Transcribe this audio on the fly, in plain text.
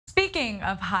speaking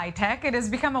of high tech, it has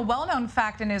become a well-known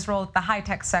fact in Israel that the high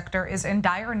tech sector is in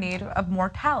dire need of more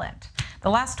talent. The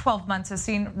last 12 months has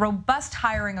seen robust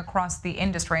hiring across the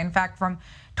industry. In fact, from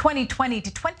 2020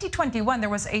 to 2021, there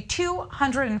was a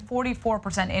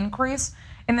 244% increase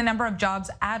in the number of jobs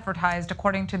advertised,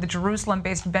 according to the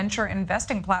Jerusalem-based venture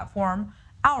investing platform,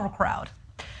 Our Crowd.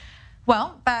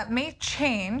 Well, that may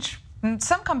change.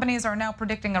 Some companies are now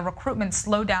predicting a recruitment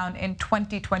slowdown in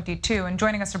 2022. And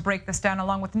joining us to break this down,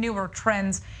 along with newer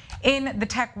trends in the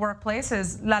tech workplace,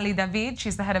 is Lali David.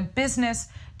 She's the head of business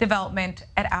development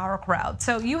at Our Crowd.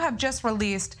 So you have just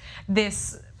released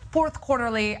this fourth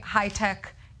quarterly high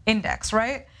tech index,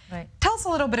 right? Right. Tell us a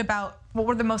little bit about what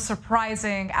were the most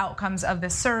surprising outcomes of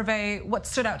this survey. What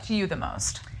stood out to you the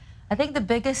most? I think the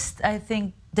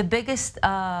biggest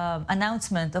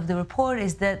announcement of the report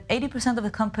is that 80% of the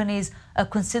companies are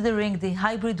considering the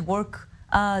hybrid work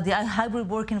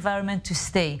environment to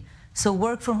stay. So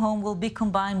work from home will be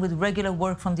combined with regular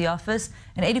work from the office,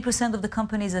 and 80% of the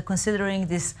companies are considering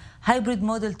this hybrid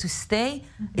model to stay.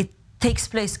 It takes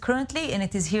place currently, and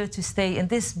it is here to stay. And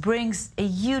this brings a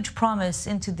huge promise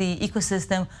into the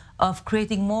ecosystem of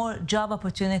creating more job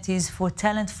opportunities for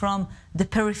talent from the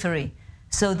periphery.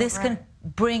 So this can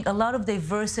bring a lot of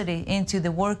diversity into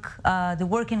the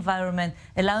work environment,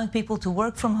 allowing people to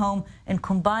work from home and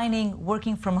combining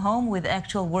working from home with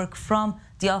actual work from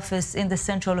the office in the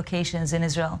central locations in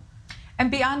Israel. And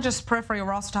beyond just periphery,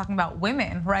 we're also talking about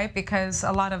women, right? Because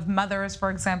a lot of mothers, for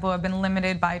example, have been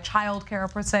limited by childcare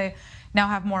per se, now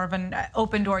have more of an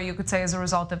open door, you could say, as a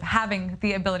result of having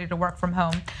the ability to work from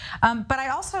home. But I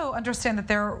also understand that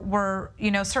there were,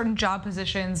 certain job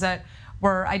positions that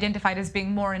were identified as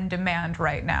being more in demand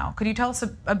right now. Could you tell us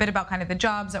a bit about kind of the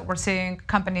jobs that we're seeing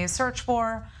companies search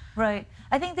for? Right.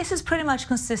 I think this is pretty much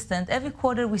consistent. Every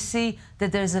quarter we see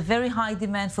that there's a very high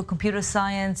demand for computer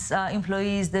science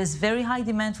employees. There's very high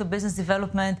demand for business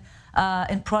development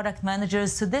and product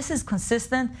managers. So this is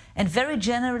consistent, and very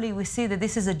generally we see that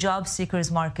this is a job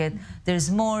seekers market. There's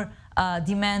more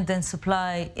demand than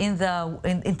supply in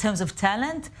terms of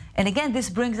talent. And again, this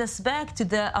brings us back to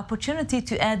the opportunity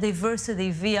to add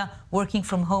diversity via working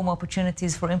from home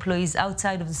opportunities for employees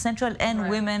outside of the central, and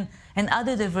women, and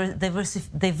other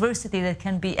diversity that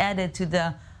can be added to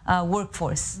the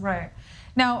workforce. Right.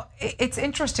 Now, it's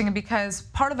interesting because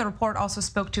part of the report also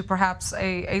spoke to perhaps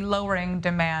a lowering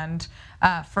demand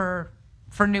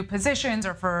for new positions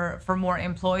or for more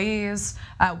employees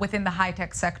within the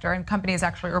high-tech sector, and companies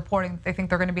actually reporting that they think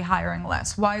they're going to be hiring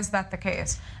less. Why is that the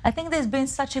case? I think there's been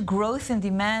such a growth in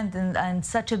demand and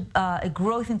such a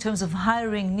growth in terms of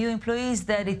hiring new employees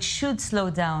that it should slow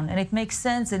down, and it makes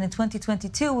sense. And in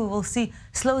 2022 we will see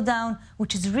slowdown,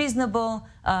 which is reasonable.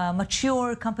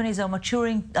 Mature companies are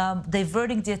maturing,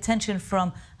 diverting the attention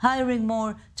from hiring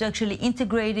more to actually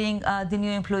integrating the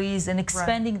new employees and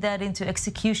expanding that into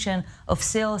execution of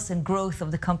sales and growth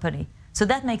of the company. So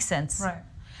that makes sense. Right.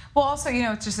 Well, also,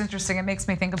 it's just interesting. It makes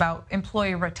me think about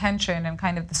employee retention and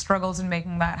kind of the struggles in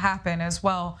making that happen as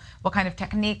well. What kind of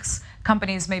techniques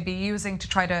companies may be using to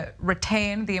try to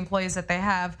retain the employees that they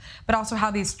have, but also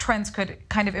how these trends could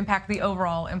kind of impact the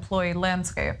overall employee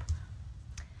landscape.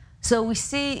 So we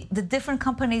see the different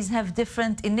companies have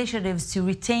different initiatives to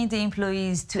retain the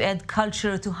employees, to add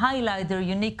culture, to highlight their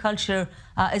unique culture,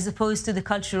 as opposed to the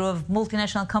culture of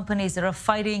multinational companies that are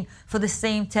fighting for the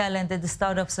same talent that the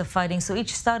startups are fighting. So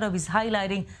each startup is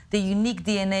highlighting the unique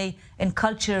DNA and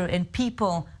culture and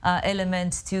people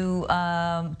elements to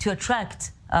attract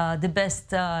the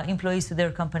best employees to their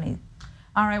company.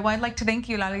 All right, well, I'd like to thank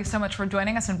you, Lali, so much for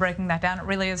joining us and breaking that down. It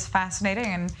really is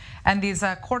fascinating, and these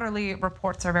quarterly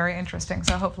reports are very interesting,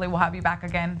 so hopefully we'll have you back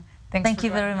again. Thank you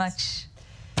very much.